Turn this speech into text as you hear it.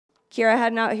Kierra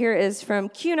heading out here is from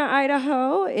Kuna,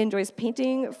 Idaho, enjoys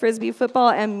painting, frisbee football,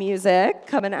 and music,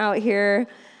 coming out here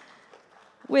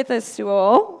with a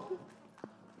stool.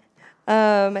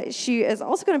 She is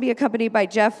also going to be accompanied by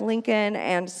Jeff Lincoln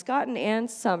and Scott and Ann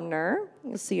Sumner.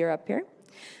 You'll see her up here.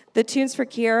 The tunes for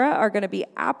Kierra are going to be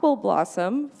Apple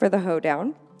Blossom for the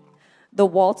hoedown. The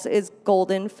waltz is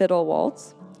Golden Fiddle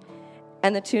Waltz.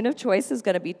 And the tune of choice is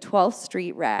going to be 12th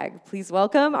Street Rag. Please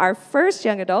welcome our first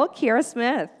young adult, Kierra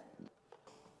Smith.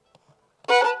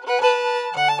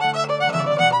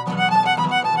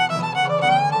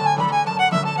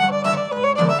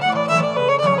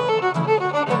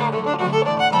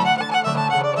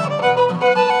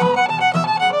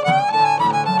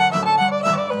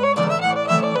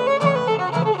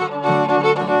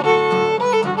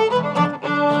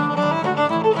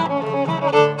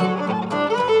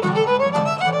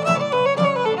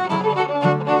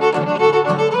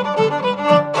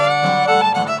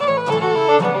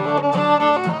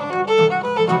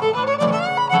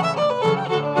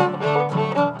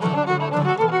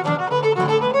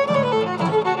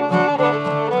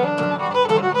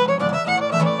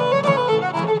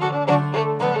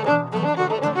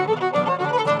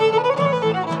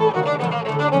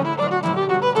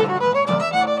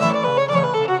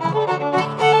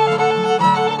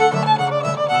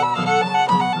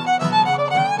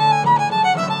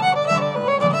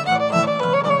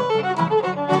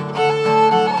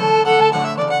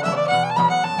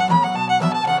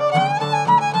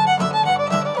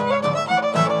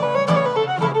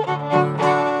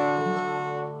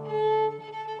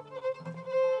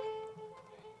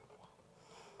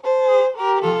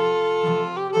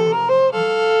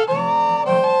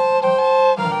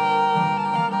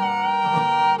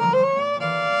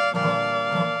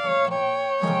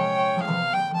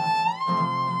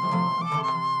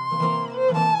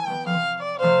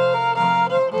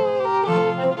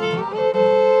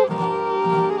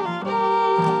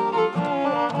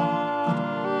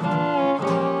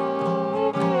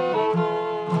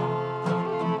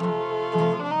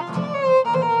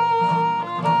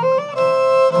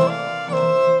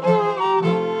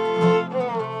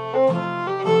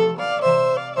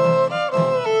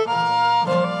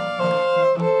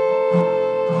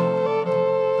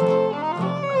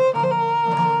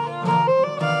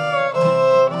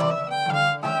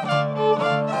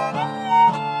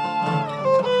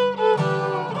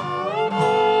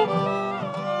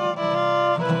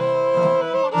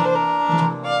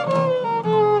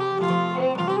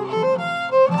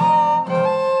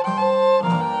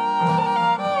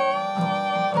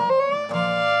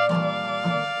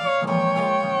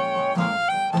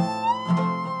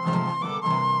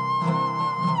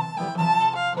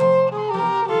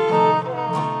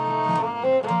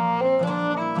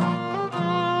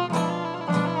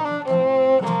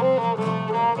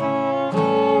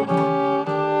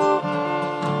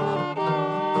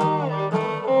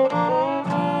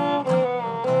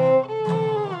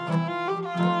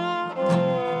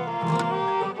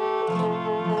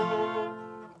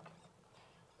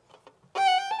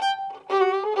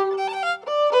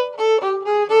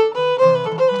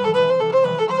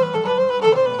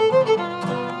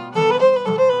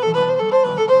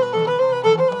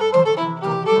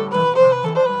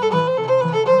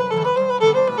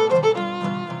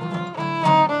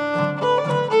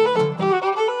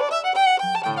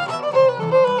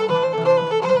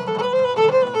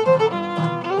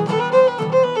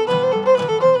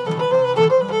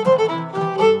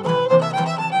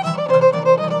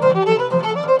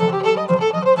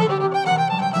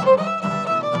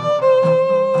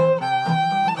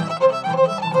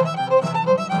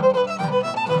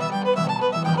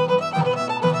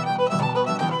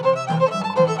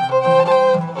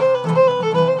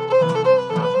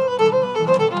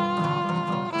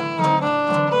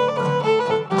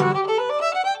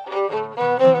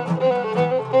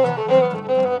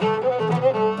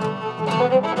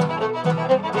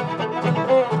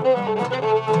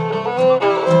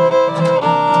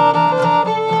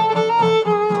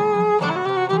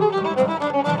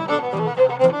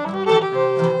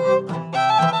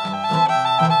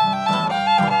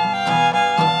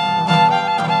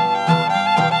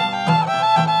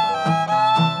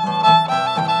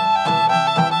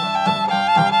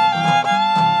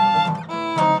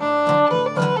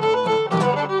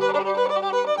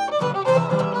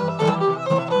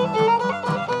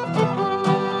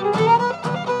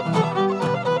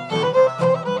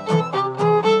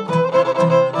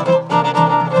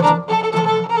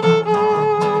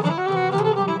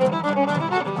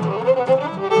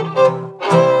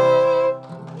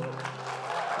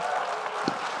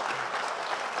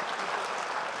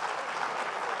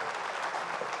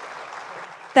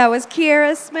 That was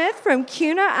Kierra Smith from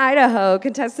Kuna, Idaho,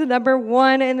 contestant number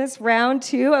 1 in this round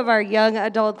 2 of our young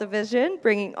adult division,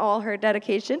 bringing all her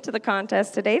dedication to the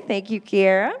contest today. Thank you,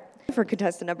 Kierra. For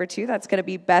contestant number 2, that's going to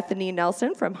be Bethanie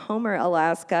Nelson from Homer,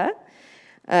 Alaska.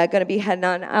 Going to be heading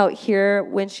on out here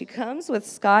when she comes with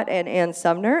Scott and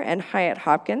Sumner and Hyatt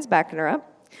Hopkins backing her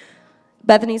up.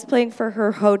 Bethany's playing for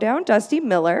her hoedown, Dusty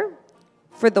Miller.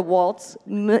 For the waltz,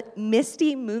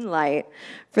 Misty, Moonlight.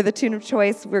 For the tune of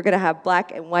choice, we're going to have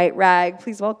Black and White Rag.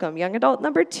 Please welcome young adult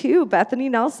number 2,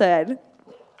 Bethanie Nelson.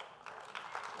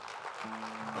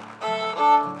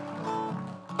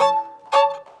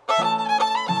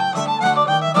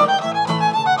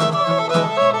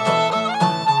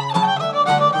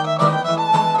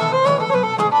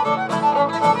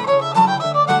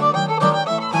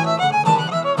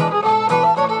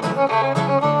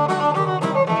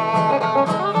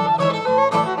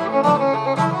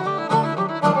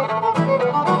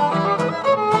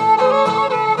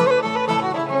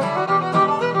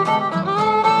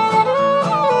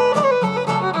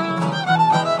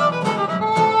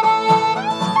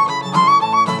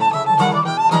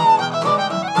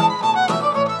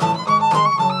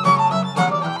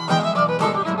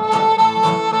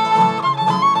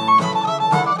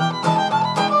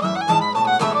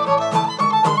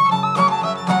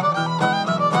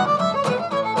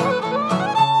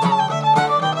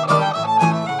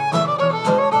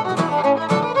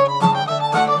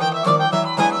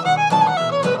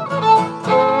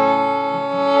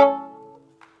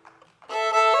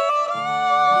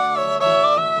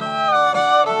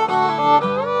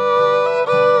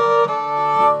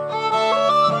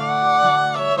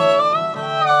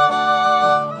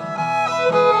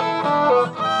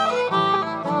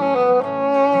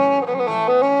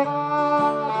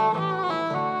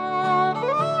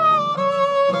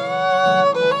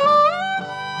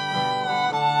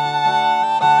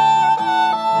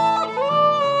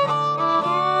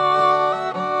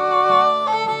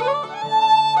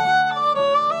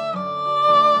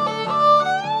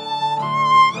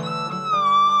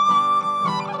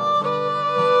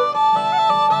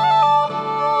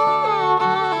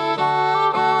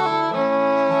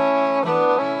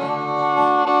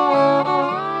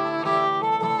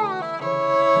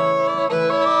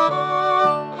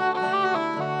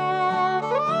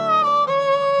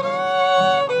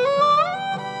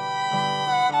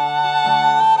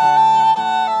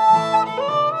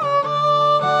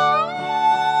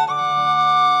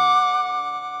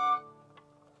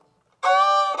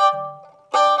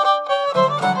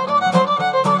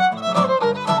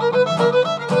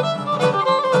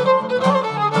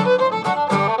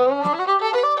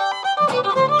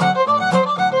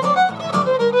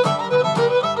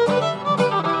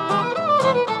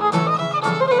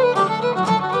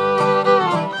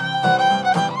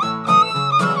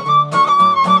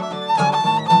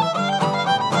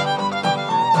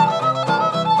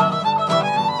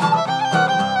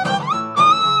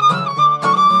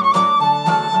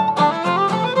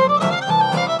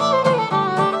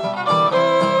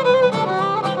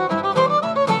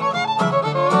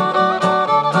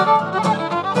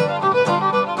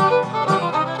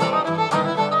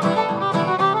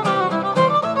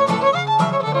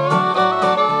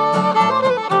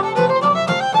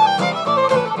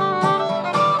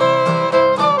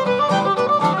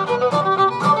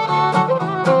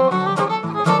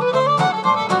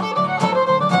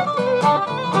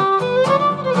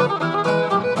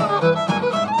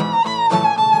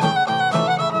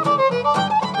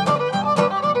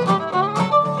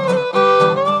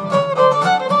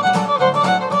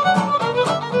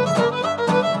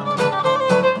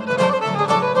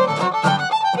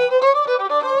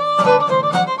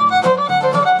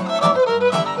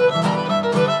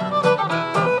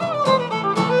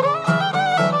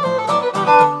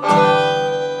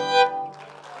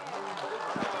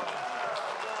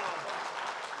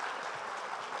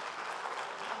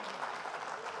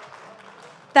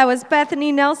 That was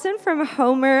Bethanie Nelson from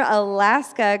Homer,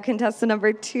 Alaska, contestant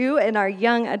number 2 in our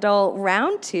young adult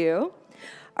round 2.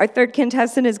 Our third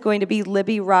contestant is going to be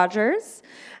Libby Rogers.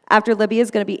 After Libby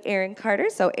is going to be Aarun Carter,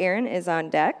 so Aaron is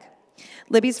on deck.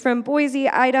 Libby's from Boise,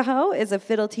 Idaho, is a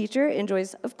fiddle teacher,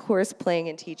 enjoys, of course, playing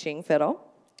and teaching fiddle.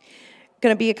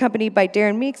 Going to be accompanied by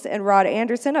Darren Meeks and Rod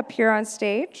Anderson up here on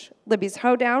stage. Libby's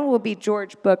hoedown will be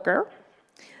George Booker.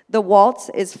 The waltz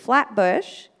is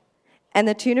Flatbush. And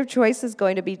the tune of choice is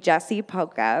going to be Jessie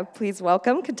Polka. Please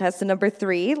welcome contestant number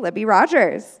 3, Libby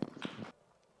Rogers.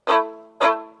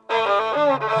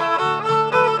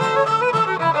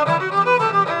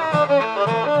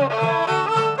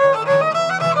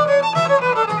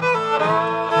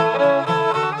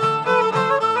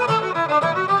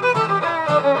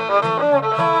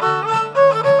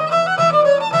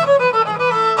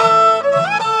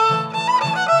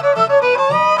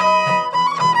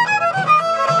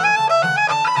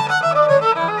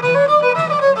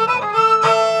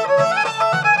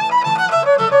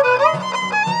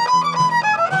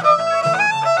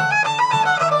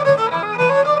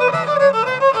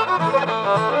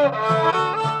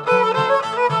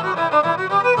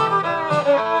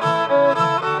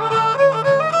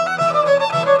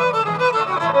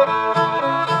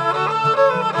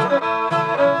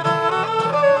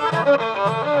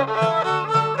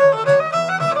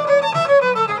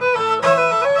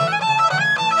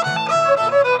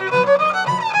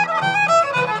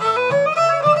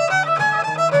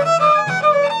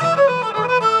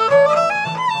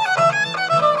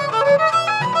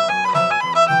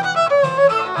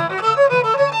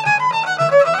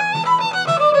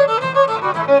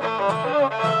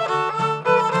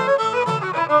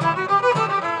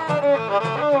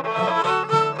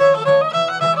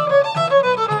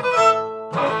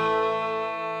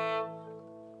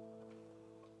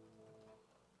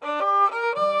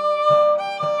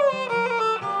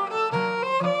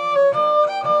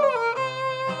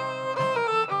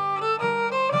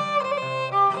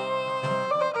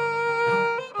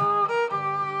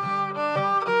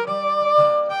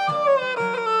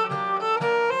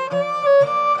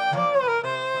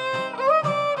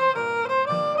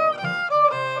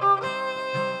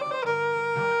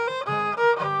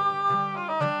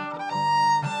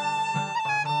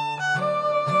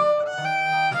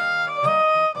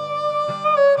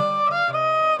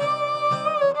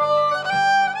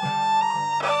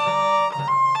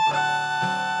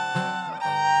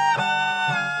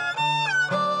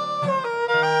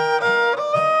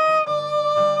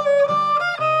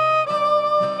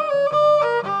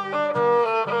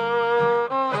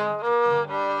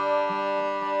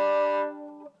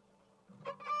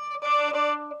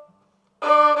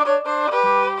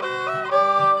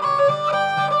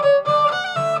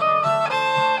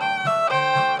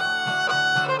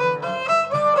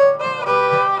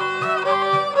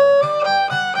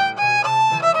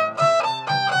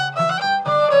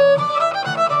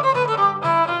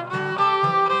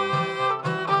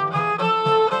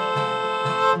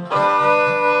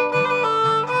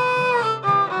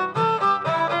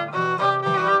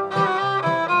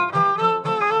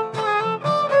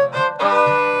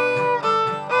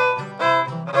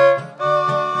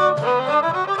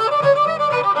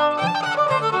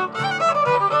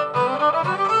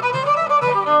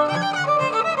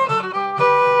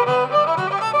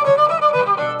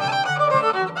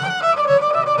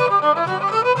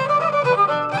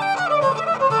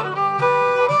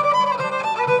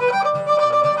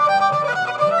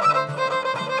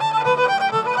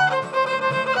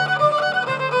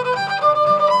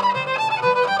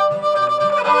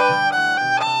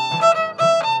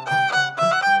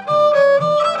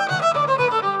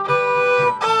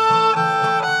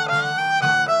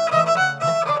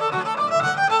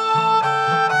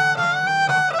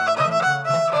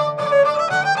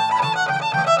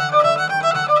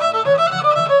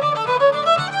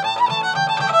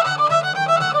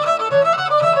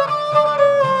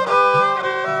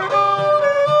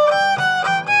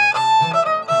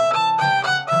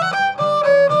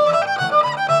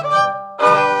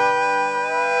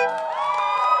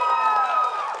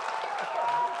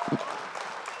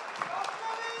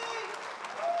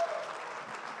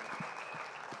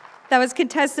 was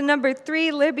contestant number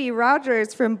 3, Libby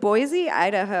Rogers from Boise,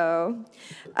 Idaho.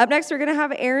 Up next, we're going to have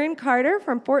Aarun Carter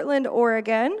from Portland,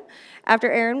 Oregon. After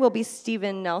Aarun will be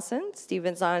Bethanie Nelson.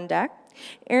 Steven's on deck.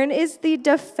 Aarun is the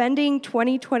defending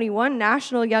 2021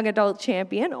 National Young Adult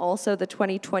Champion, also the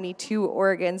 2022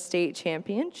 Oregon State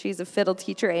Champion. She's a fiddle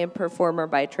teacher and performer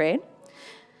by trade.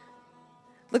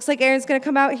 Looks like Aarun's going to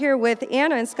come out here with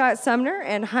Anna and Scott Sumner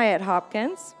and Hyatt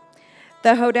Hopkins.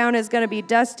 The hoedown is going to be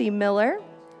Dusty Miller.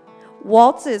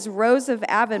 Waltz is Rose of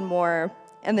Avonmore.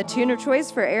 And the tune of choice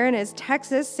for Aarun is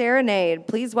Texas Serenade.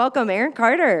 Please welcome Aarun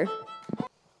Carter.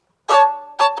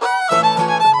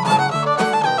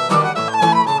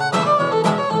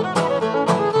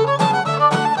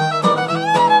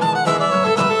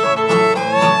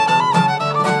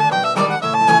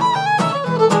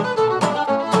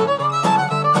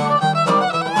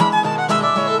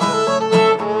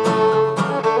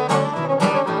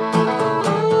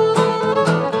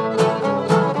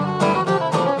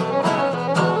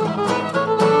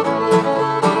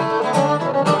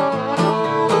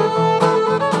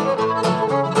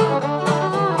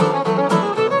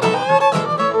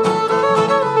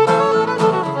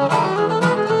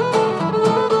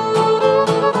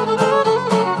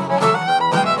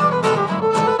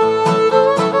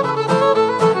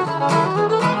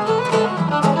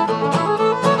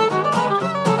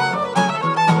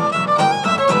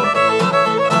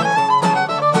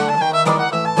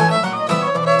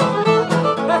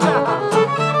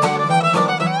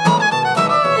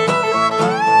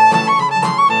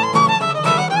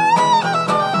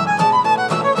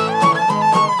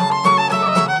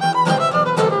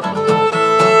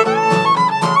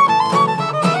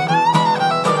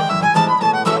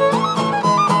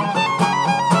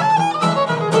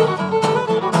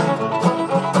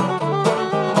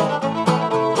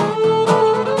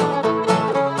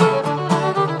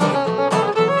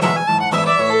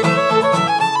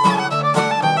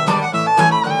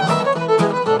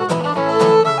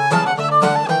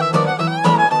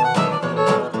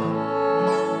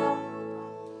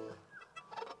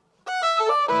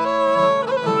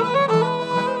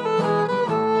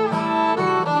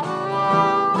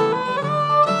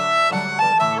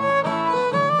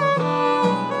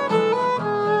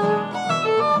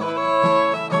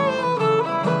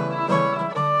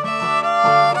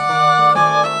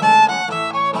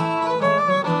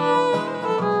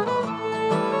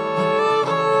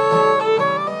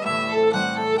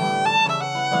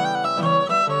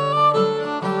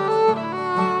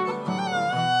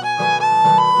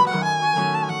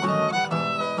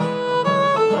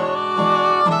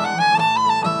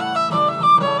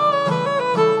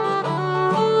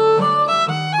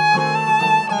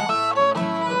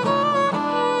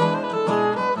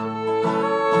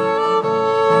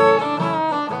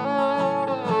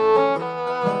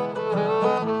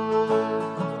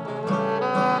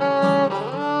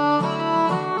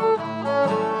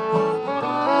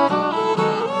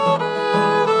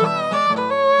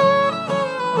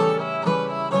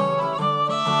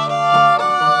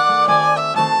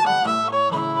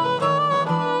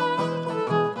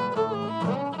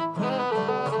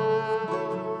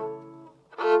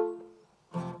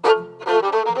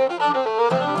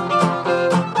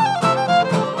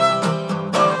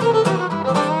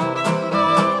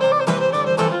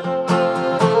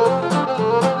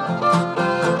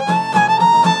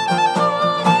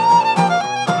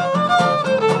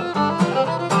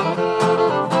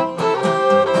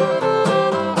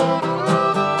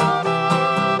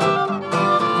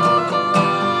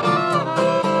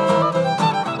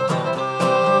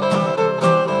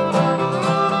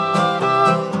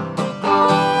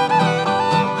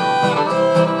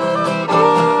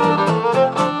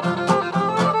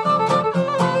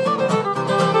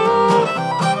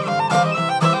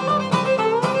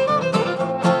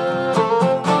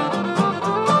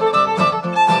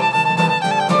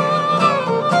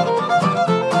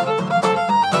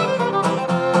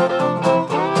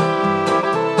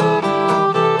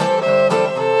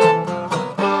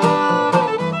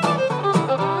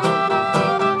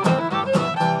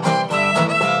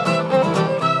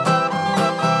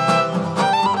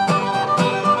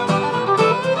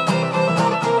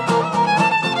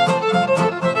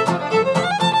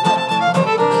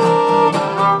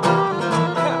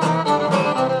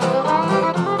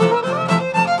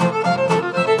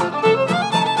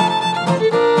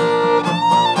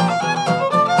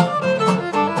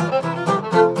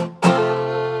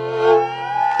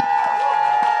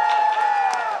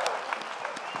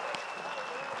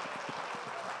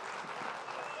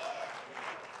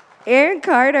 Aarun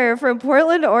Carter from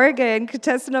Portland, Oregon,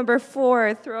 contestant number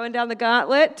 4, throwing down the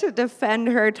gauntlet to defend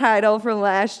her title from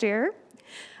last year.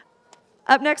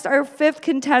 Up next, our 5th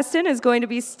contestant is going to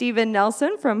be Stephen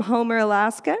Nelson from Homer,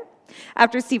 Alaska.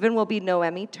 After Stephen will be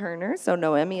Noemi Turner, so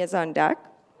Noemi is on deck.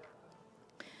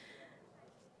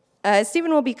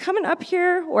 Stephen will be coming up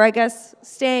here, or I guess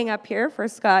staying up here for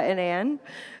Scott and Ann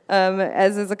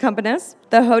as his accompanists.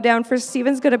 The hoedown for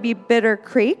Stephen's going to be Bitter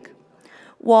Creek.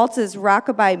 Waltz is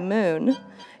Rockabye Moon.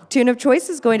 Tune of choice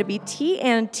is going to be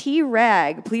T&T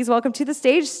Rag. Please welcome to the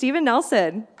stage, Stephen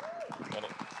Nelson.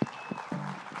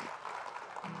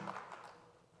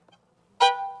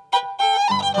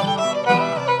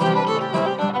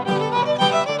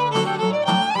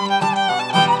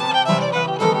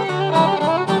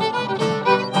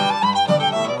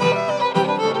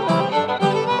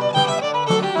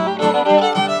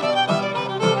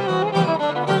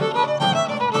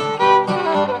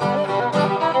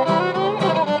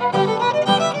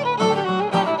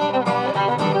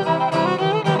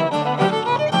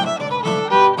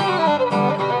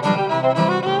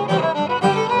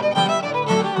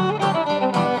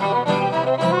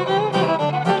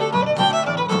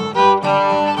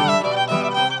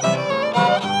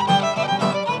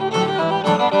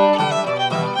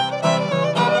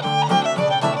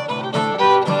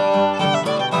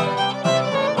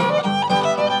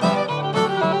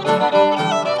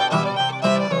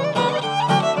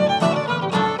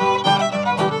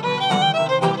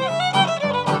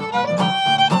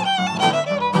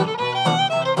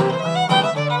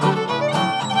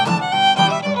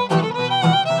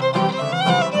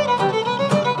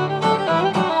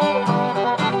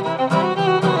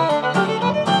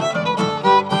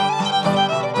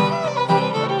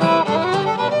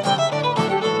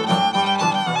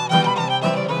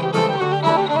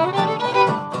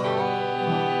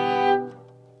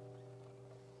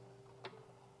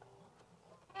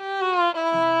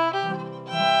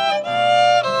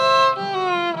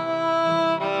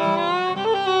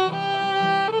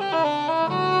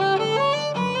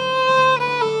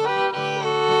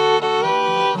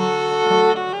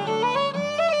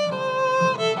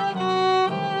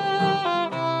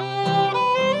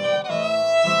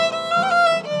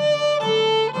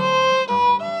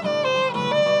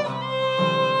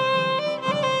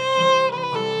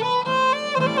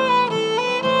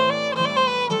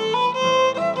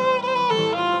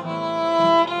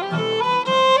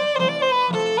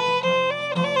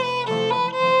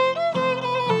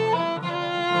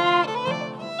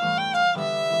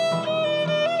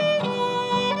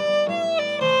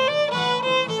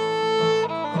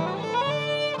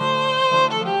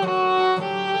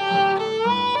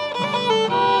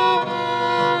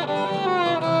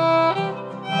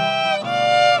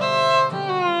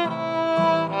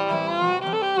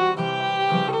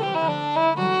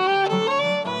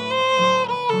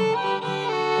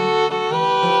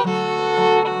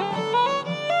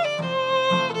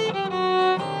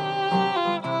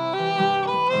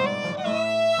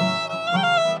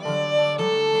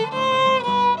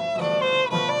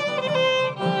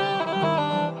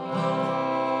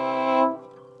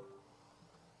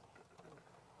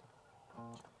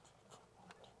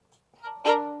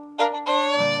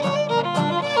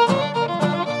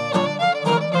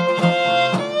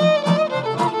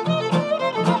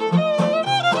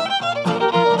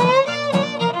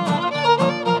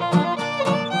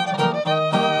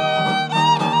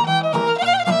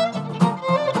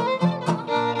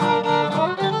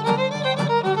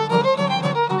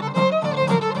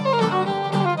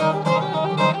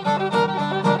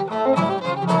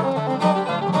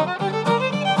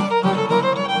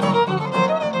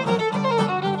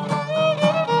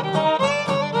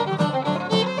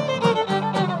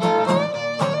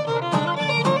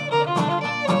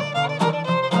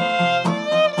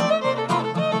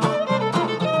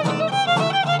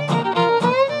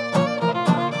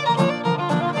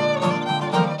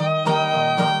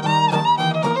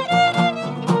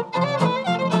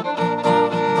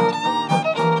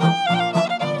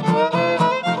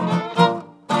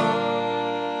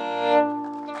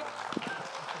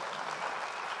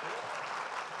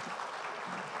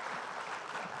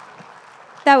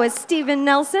 That was Stephen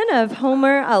Nelson of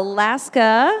Homer,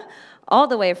 Alaska, all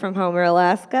the way from Homer,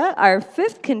 Alaska, our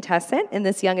 5th contestant in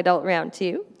this young adult round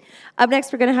 2. Up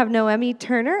next, we're going to have Noemi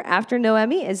Turner. After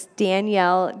Noemi is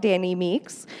Danny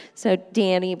Meeks. So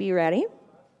Danny, be ready.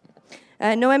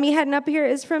 Noemi heading up here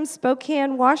is from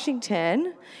Spokane,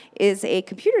 Washington, is a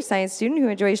computer science student who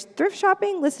enjoys thrift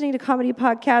shopping, listening to comedy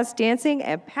podcasts, dancing,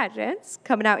 and pageants.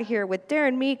 Coming out here with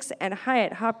Darren Meeks and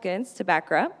Hyatt Hopkins to back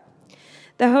her up.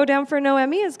 The hoedown for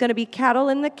Noemi is going to be Cattle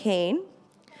in the Cane.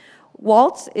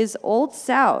 Waltz is Old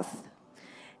South.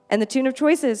 And the tune of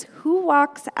choice is Who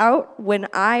Walks Out When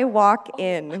I Walk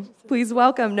In? Please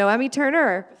welcome Noemi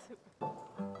Turner.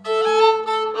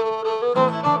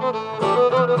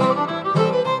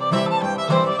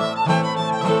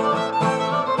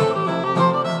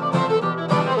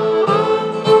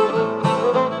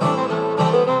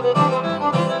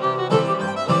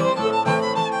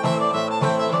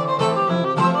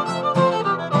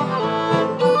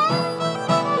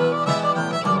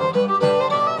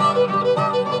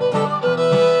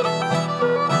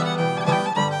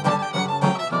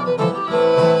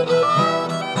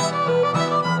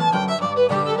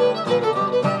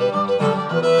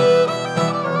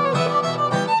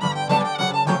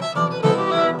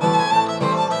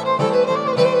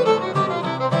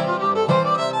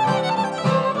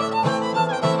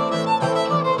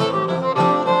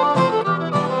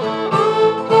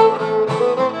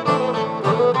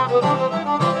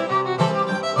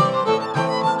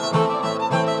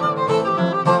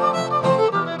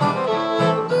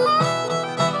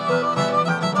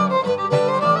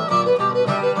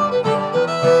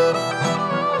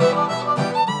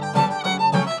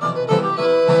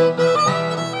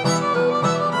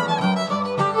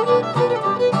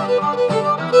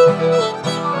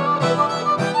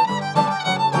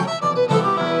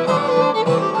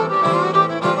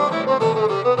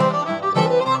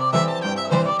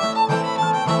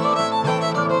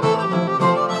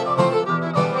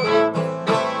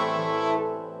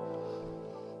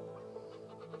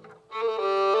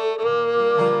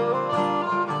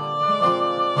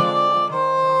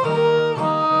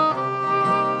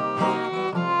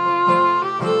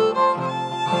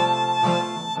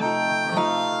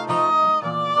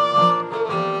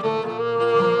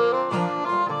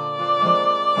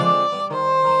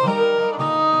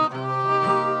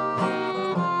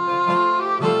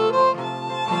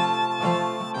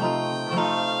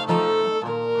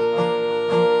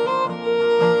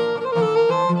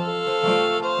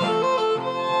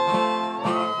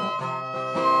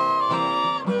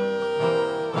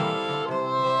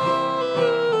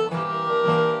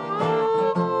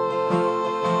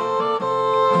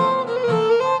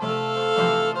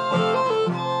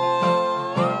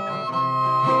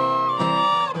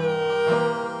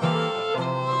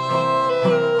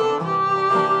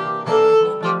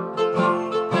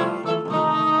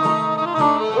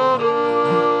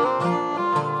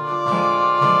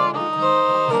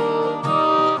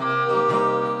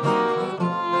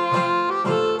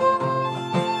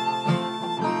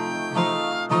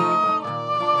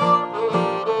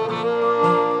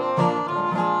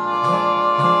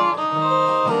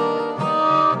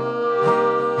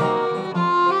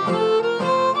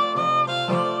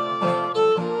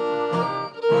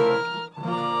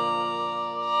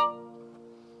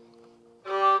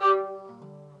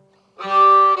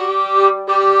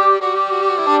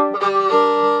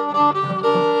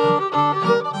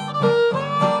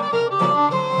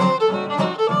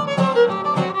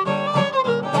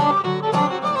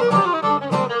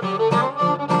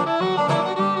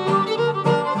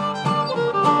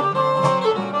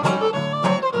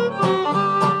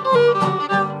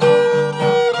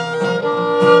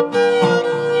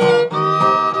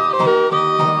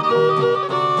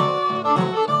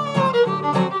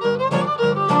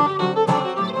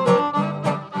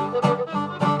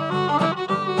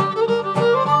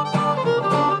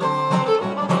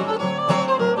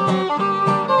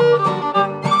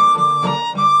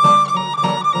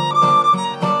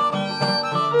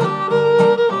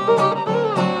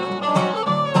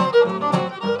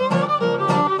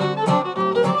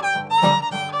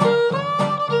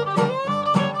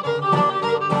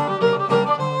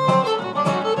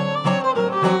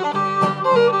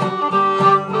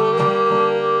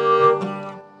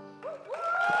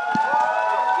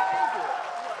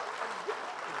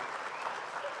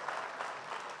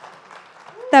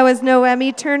 That was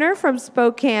Noemi Turner from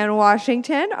Spokane,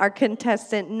 Washington, our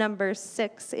contestant number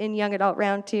 6 in Young Adult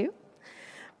Round 2.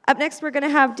 Up next, we're going to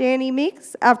have Danny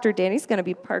Meeks. After Danny's going to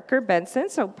be Parker Benson,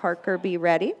 so Parker, be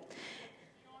ready.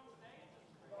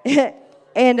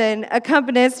 And an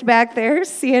accompanist back there,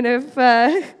 seeing if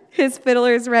his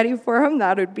fiddler is ready for him.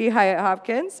 That would be Hyatt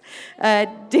Hopkins.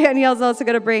 Danielle's also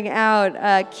going to bring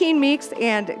out Keen Meeks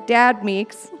and Dad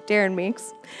Meeks, Darren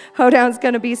Meeks. Hoedown's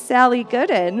going to be Sally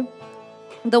Gooden.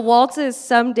 The waltz is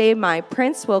Someday My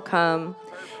Prince Will Come.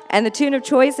 And the tune of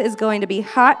choice is going to be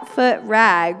Hot Foot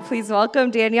Rag. Please welcome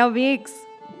Danielle Meeks.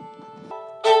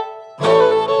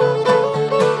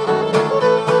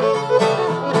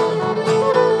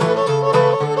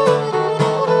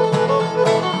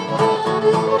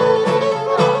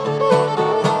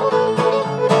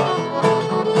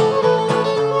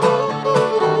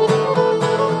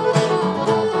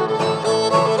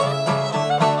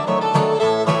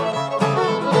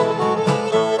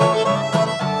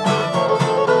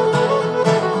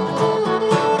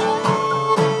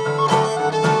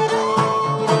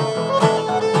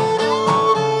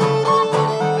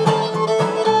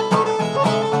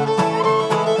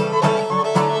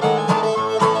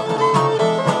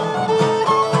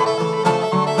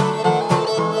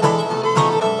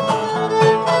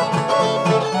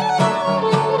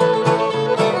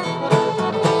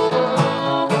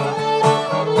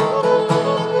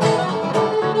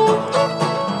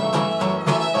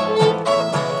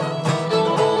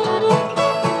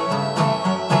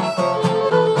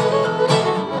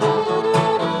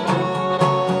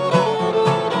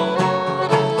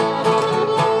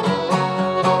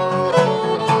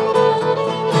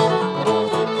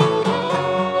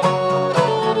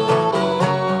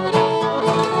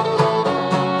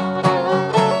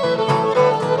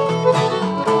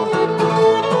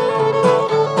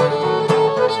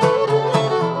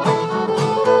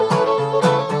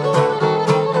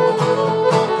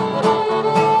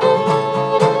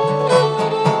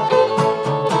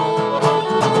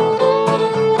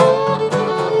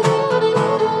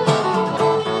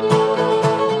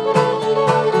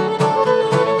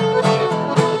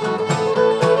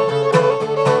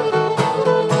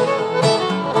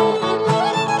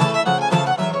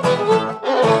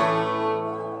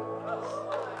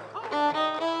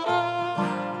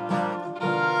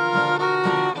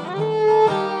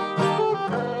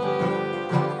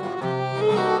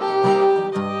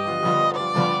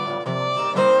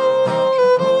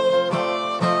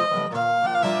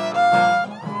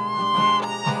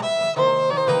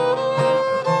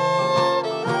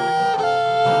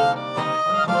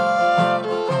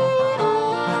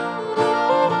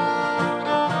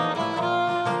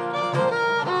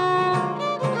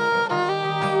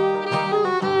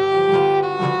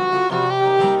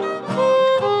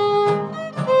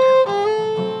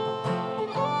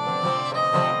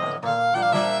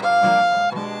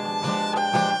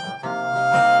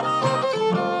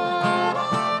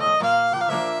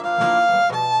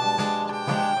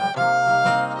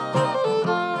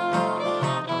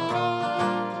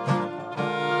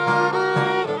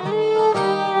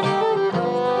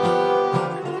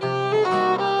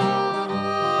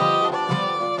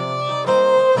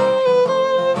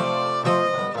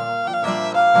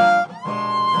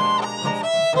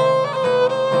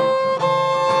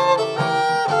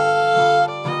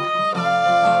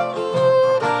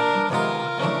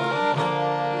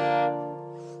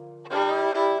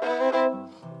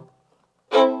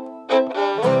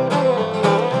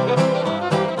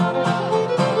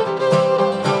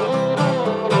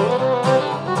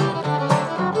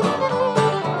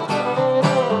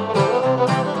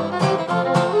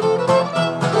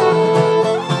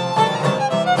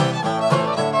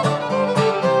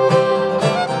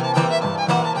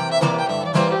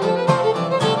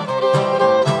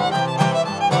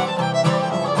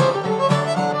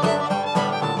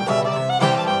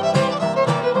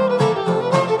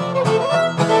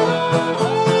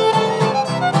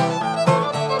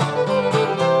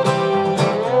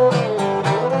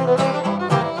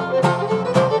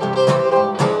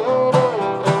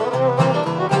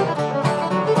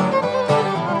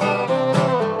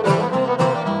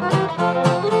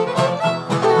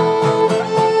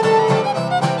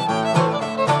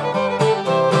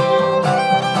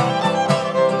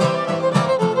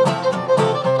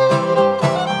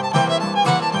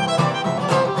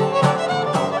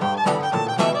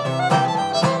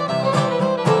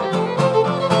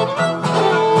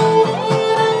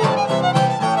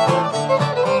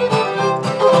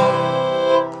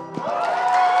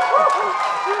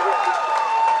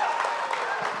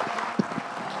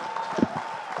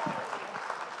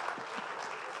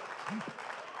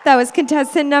 was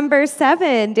contestant number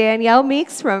 7, Danielle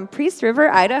Meeks from Priest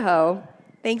River, Idaho.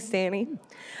 Thanks, Danny.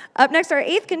 Up next, our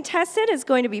 8th contestant is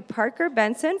going to be Parker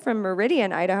Benson from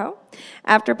Meridian, Idaho.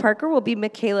 After Parker will be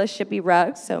Michaela Shippey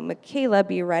Ruggs, so Michaela,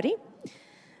 be ready.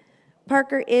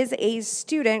 Parker is a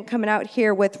student coming out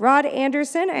here with Rod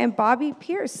Anderson and Bobby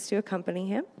Pierce to accompany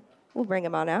him. We'll bring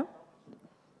him on out.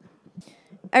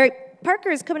 All right, Parker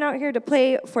is coming out here to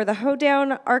play for the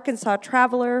Hoedown Arkansas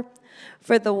Traveler.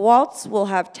 For the waltz, we'll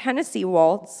have Tennessee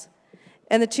Waltz.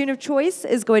 And the tune of choice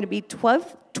is going to be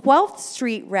 12th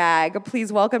Street Rag.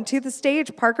 Please welcome to the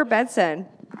stage, Parker Benson.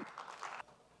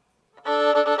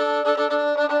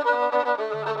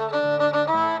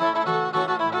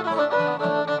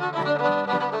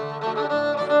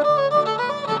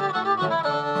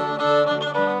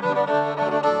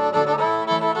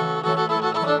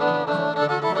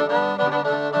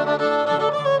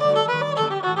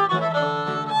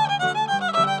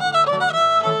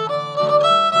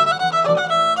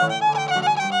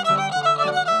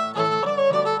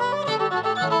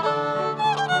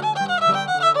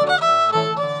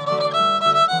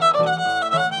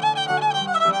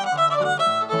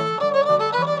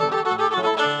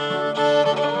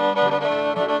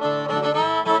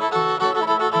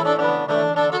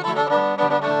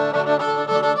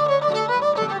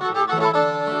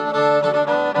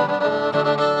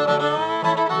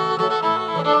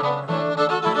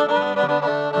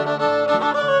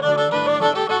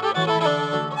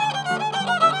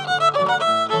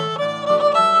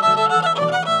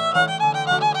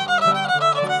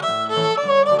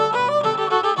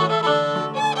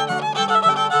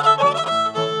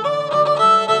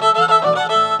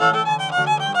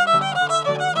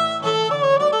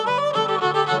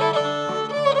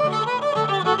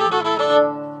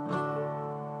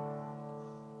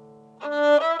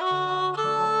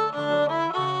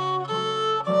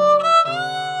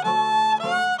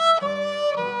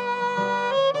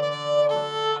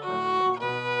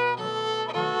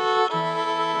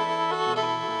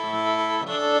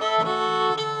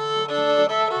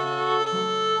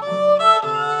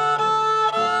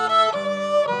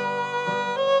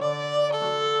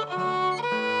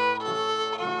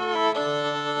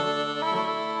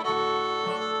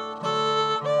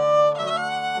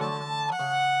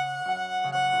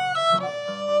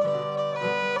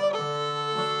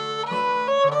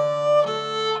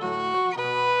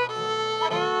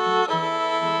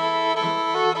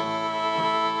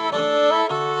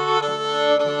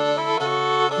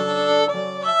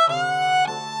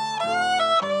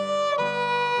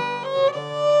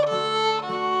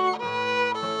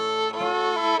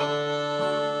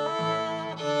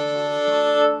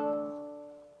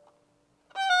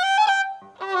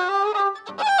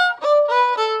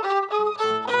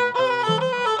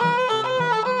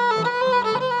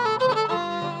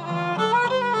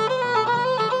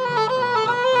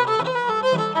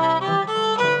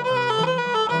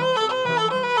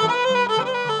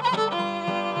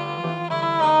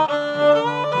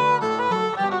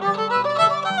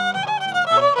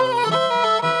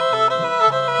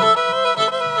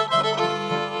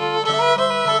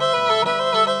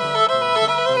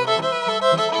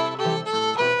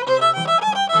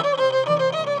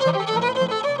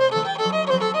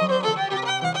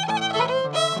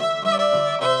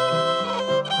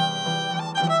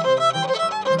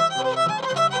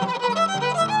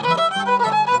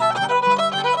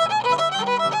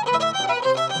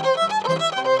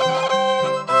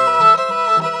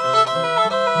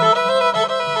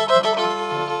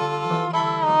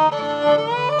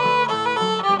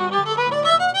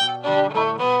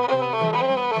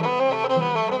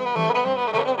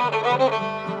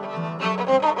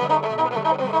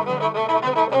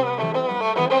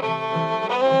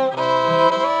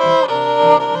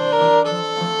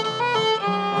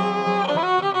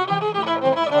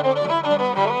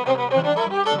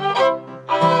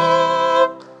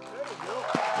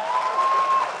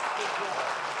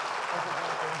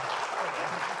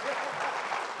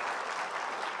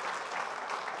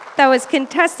 That was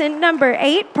contestant number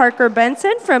 8, Parker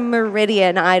Benson from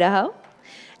Meridian, Idaho.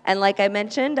 And like I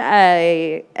mentioned,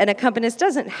 an accompanist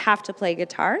doesn't have to play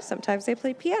guitar. Sometimes they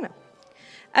play piano.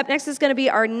 Up next is going to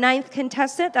be our 9th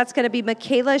contestant. That's going to be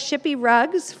Michaela Shippey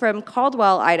Ruggs from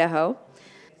Caldwell, Idaho.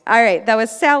 All right, that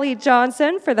was Sally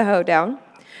Johnson for the Hoedown.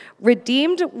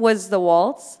 Redeemed was the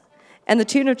waltz. And the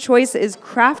tune of choice is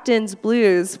Crafton's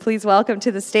Blues. Please welcome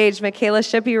to the stage, Michaela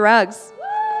Shippey Ruggs.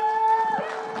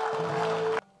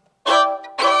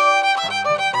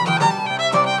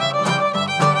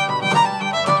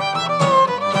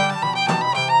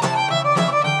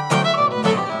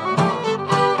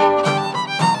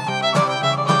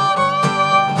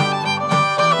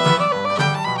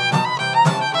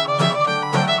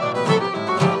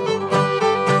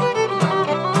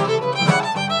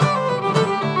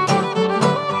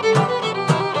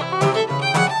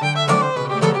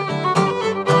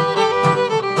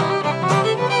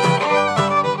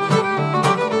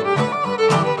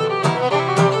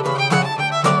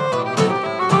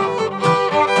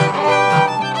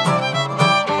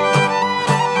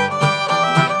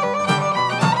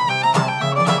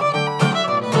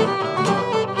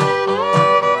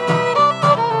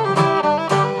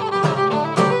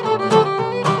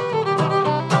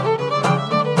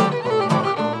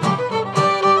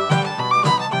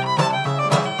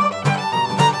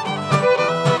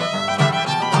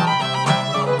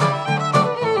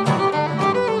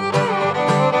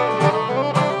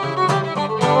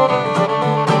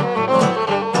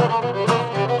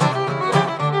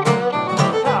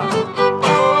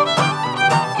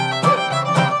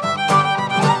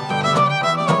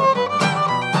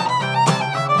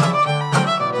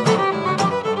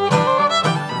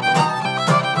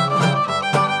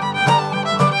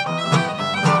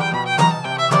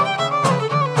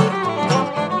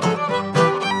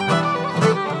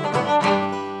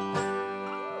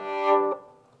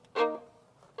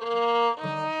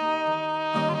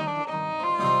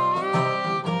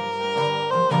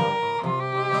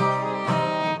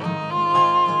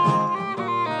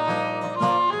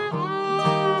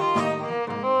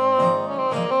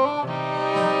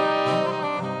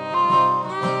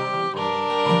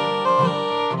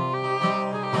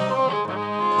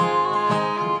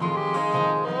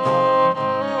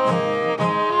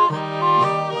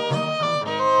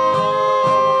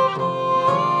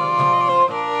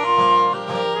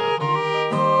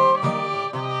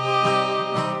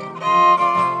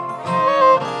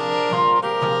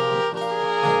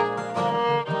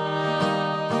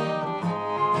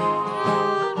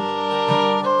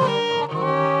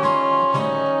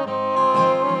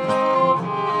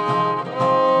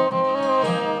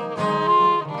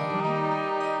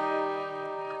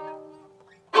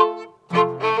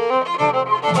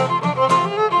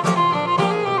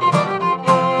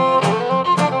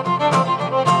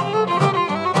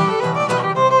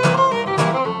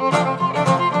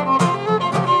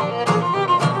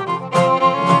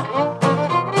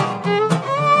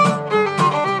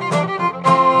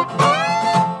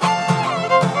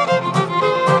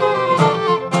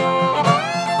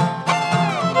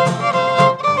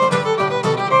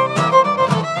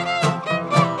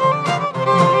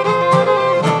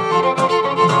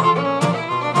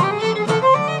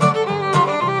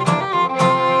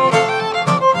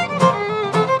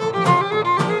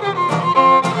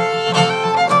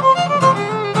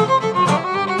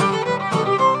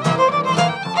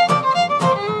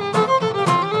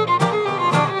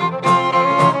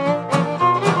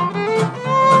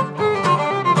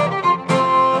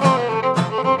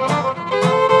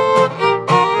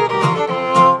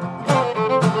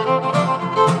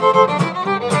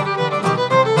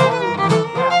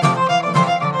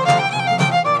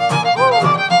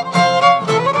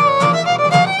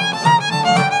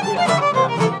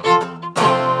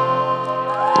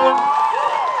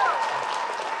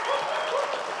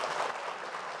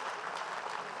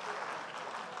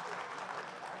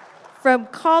 From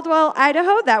Caldwell,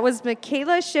 Idaho, that was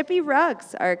Michaela Shippey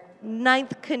Ruggs, our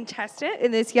 9th contestant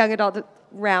in this young adult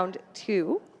round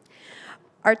 2.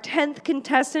 Our 10th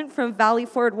contestant from Valley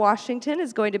Forge, Washington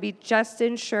is going to be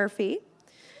Justin Sherfy.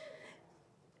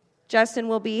 Justin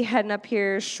will be heading up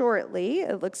here shortly.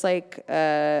 It looks like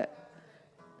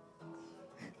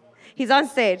he's on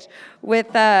stage with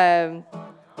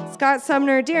Scott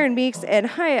Sumner, Darren Meeks, and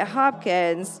Hyatt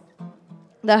Hopkins.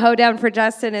 The hoedown for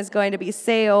Justin is going to be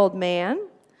Say Old Man.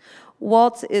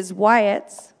 Waltz is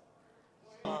Wyatt's.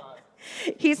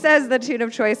 He says the tune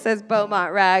of choice says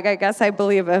Beaumont Rag. I guess I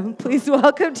believe him. Please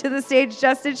welcome to the stage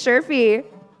Justin Sherfy.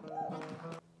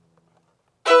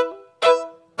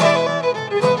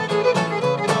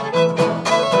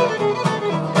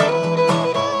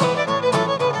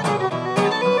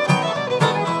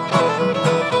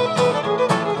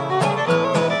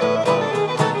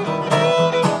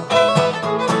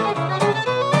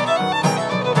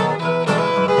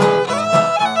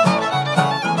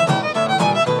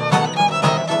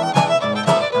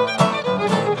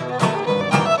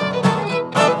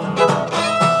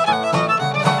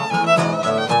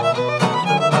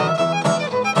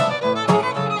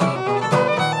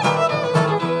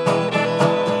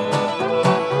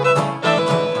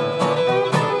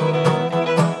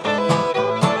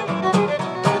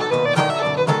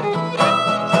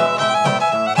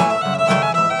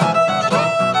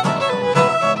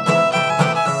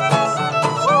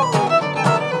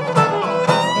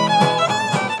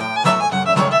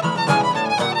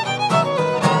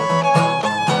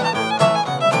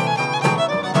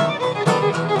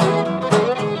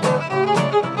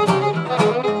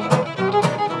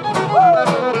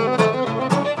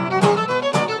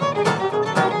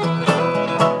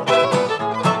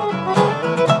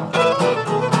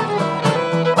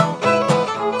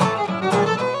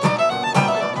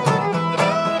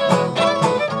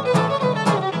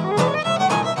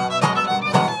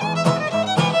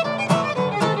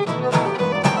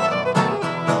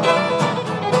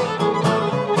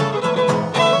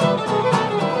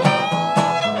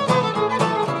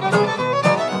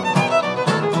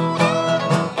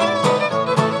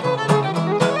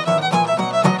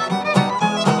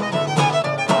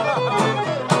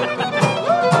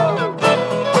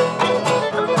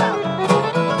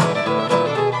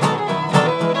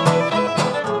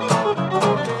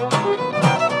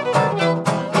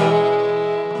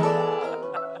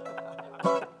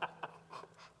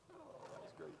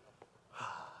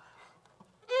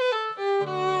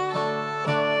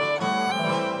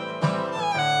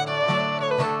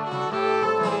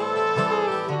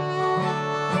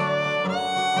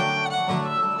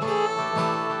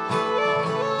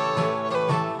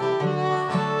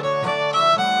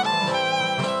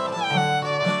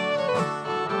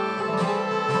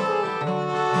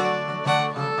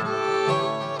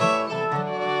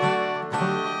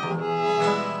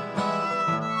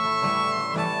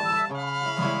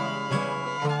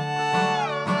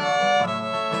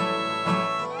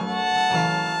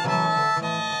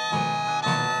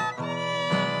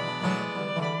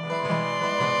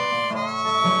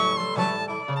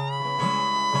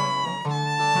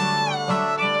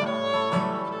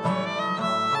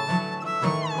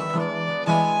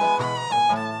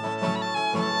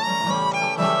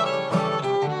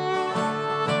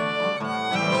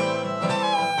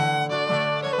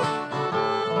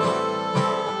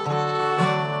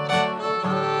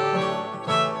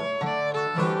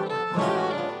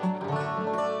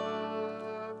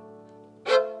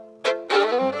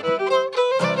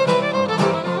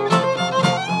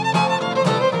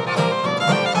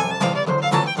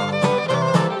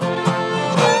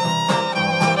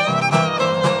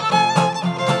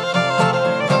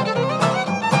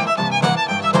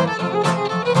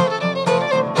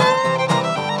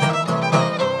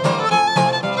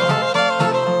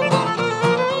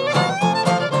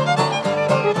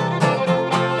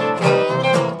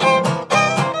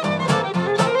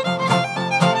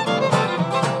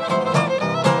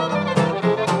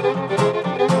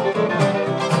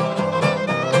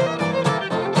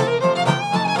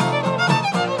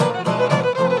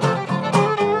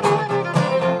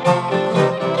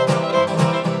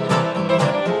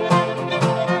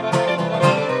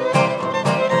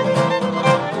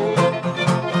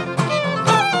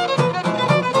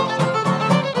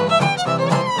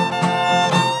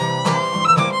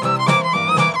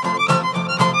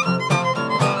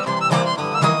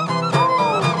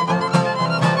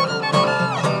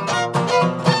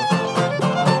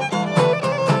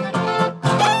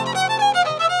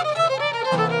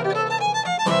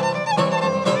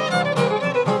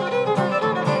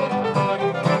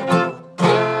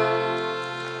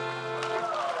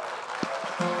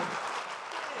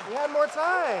 had more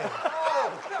time.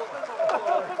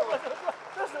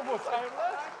 There's no more time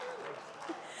left.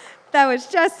 That was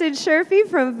Justin Sherfy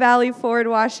from Valley Forge,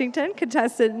 Washington,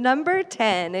 contestant number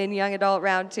 10 in Young Adult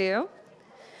Round 2.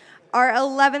 Our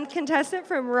 11th contestant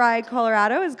from Rye,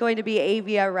 Colorado is going to be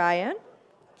Avia Ryan.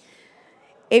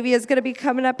 Avia is going to be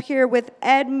coming up here with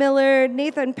Ed Miller,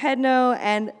 Nathan Pedno,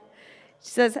 and she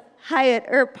says Hyatt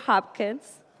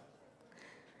Hopkins.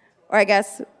 Or I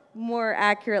guess more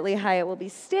accurately, Hyatt will be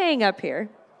staying up here,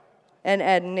 and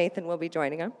Ed and Nathan will be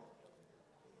joining him.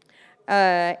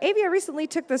 Avia recently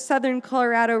took the Southern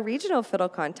Colorado Regional Fiddle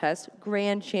Contest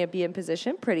Grand Champion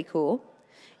position. Pretty cool.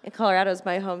 And Colorado is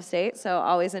my home state, so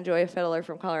always enjoy a fiddler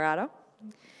from Colorado.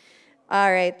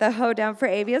 All right, the hoedown for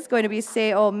Avia is going to be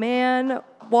Say Old Man.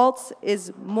 Waltz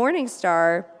is Morning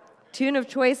Star. Tune of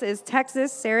choice is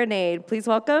Texas Serenade. Please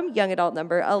welcome young adult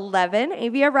number 11,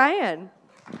 Avia Ryan.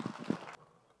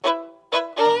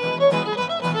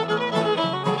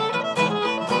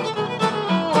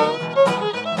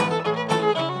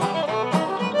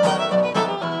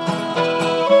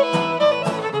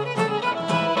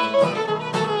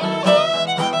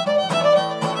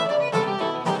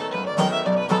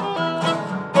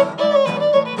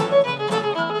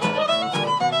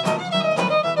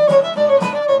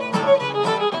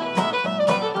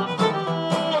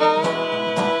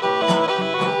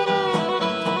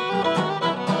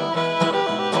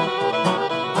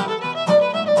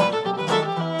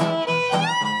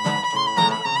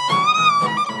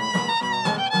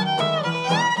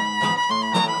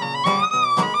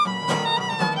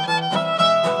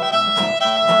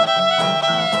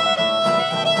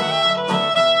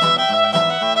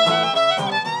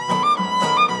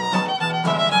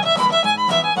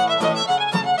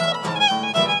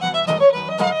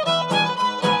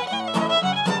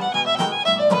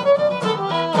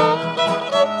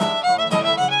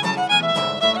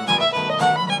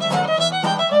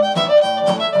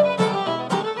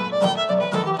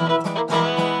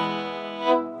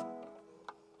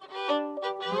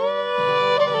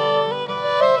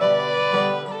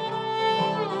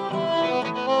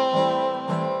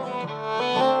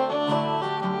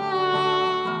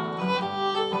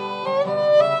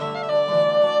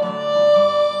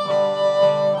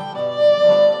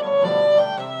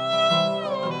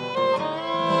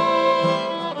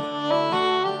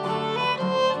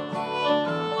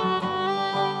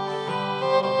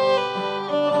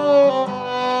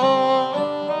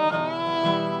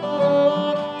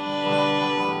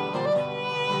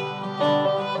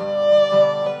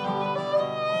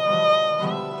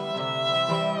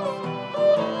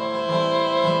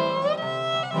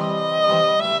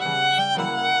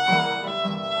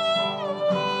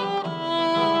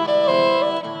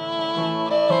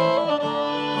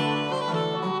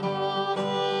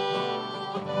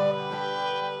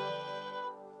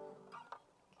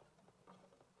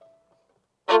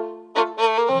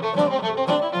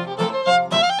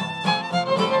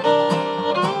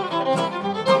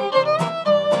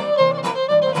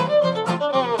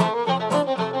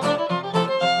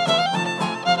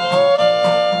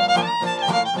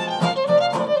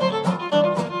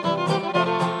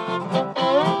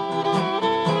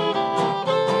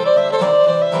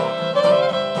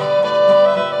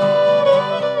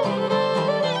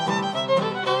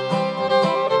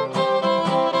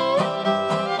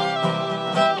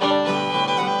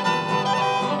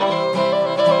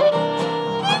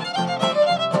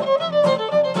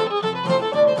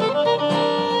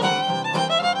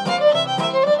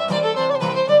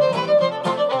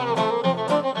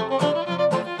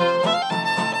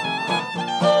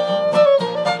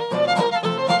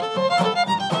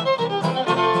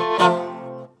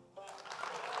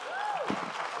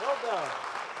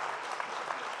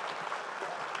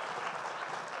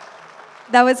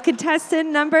 That was contestant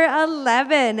number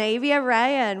 11, Avia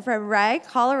Ryan from Rye,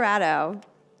 Colorado.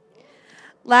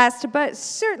 Last but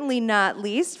certainly not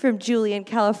least, from Julian,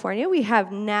 California, we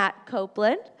have Nat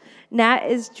Copeland. Nat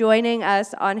is joining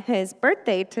us on his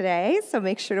birthday today, so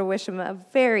make sure to wish him a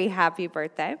very happy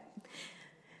birthday.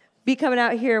 Be coming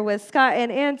out here with Scott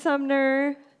and Ann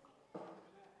Sumner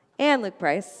and Luke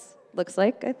Price, looks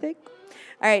like, I think.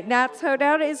 All right, Nat's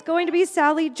hoedown is going to be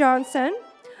Sally Johnson.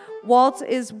 Waltz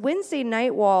is Wednesday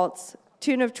Night Waltz.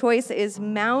 Tune of choice is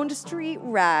Mound Street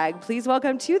Rag. Please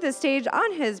welcome to the stage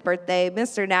on his birthday,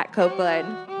 Mr. Nat Copeland.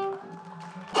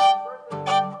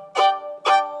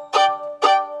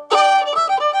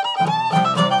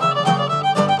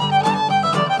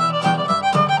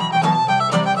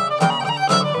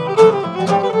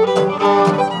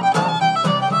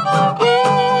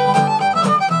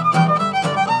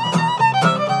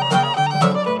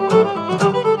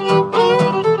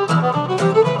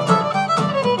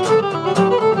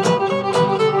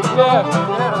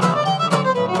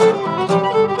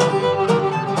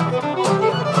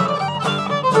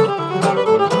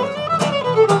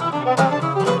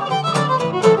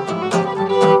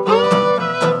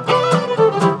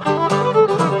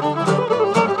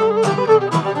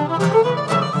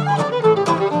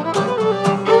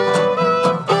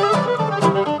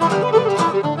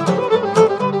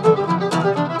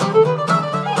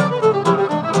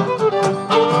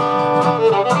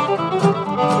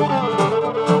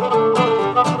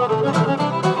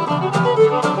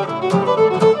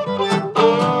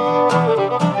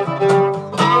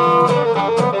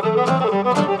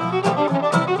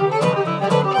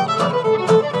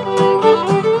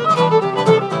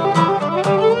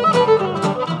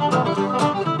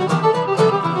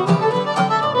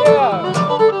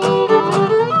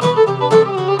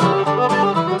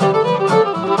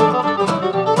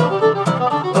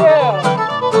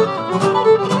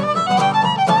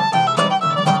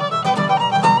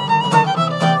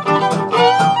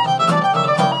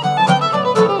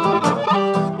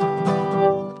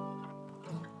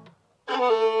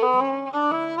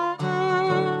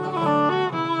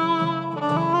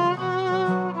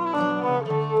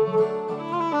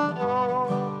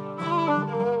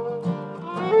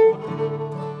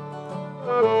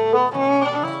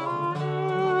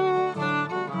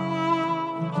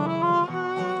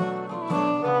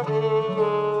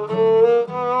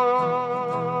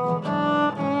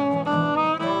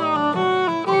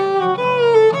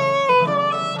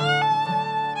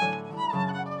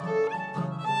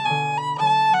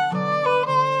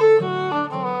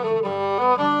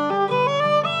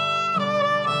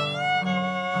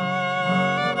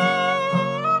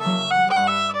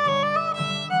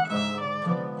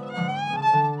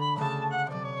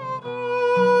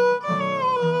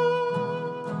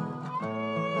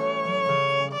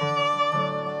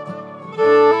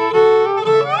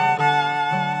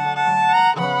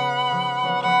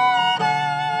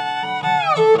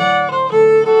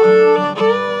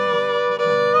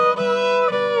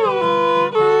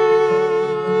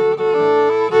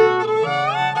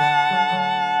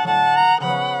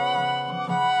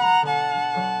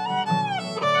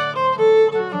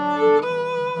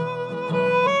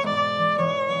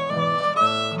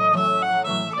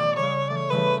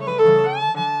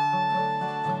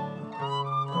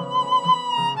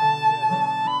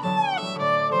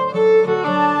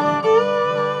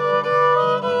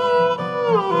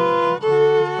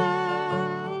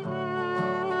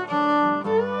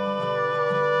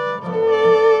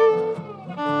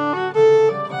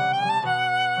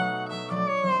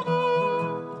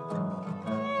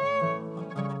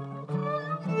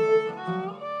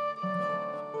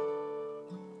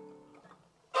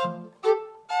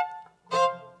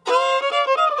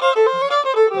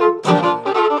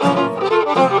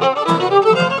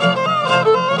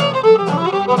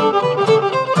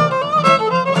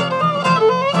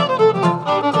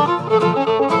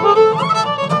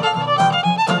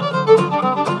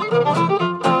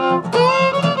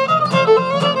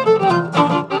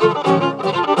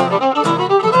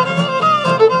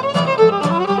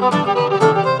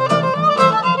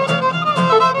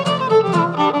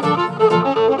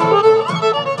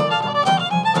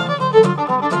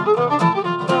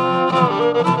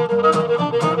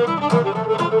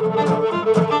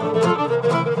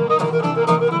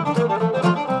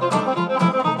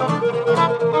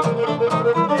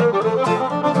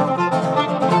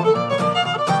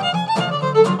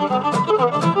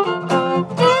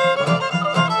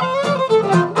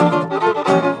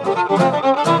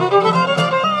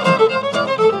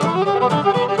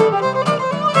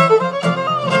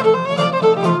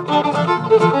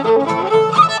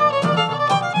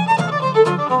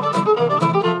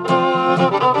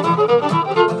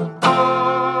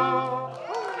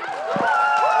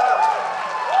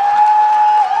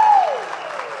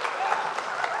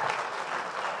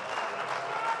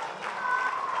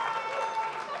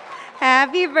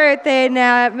 birthday,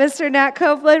 Nat. Mr. Nat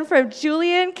Copeland from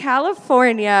Julian,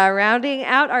 California, rounding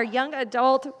out our young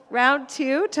adult round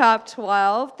 2 top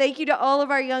 12. Thank you to all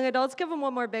of our young adults. Give them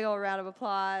one more big old round of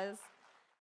applause.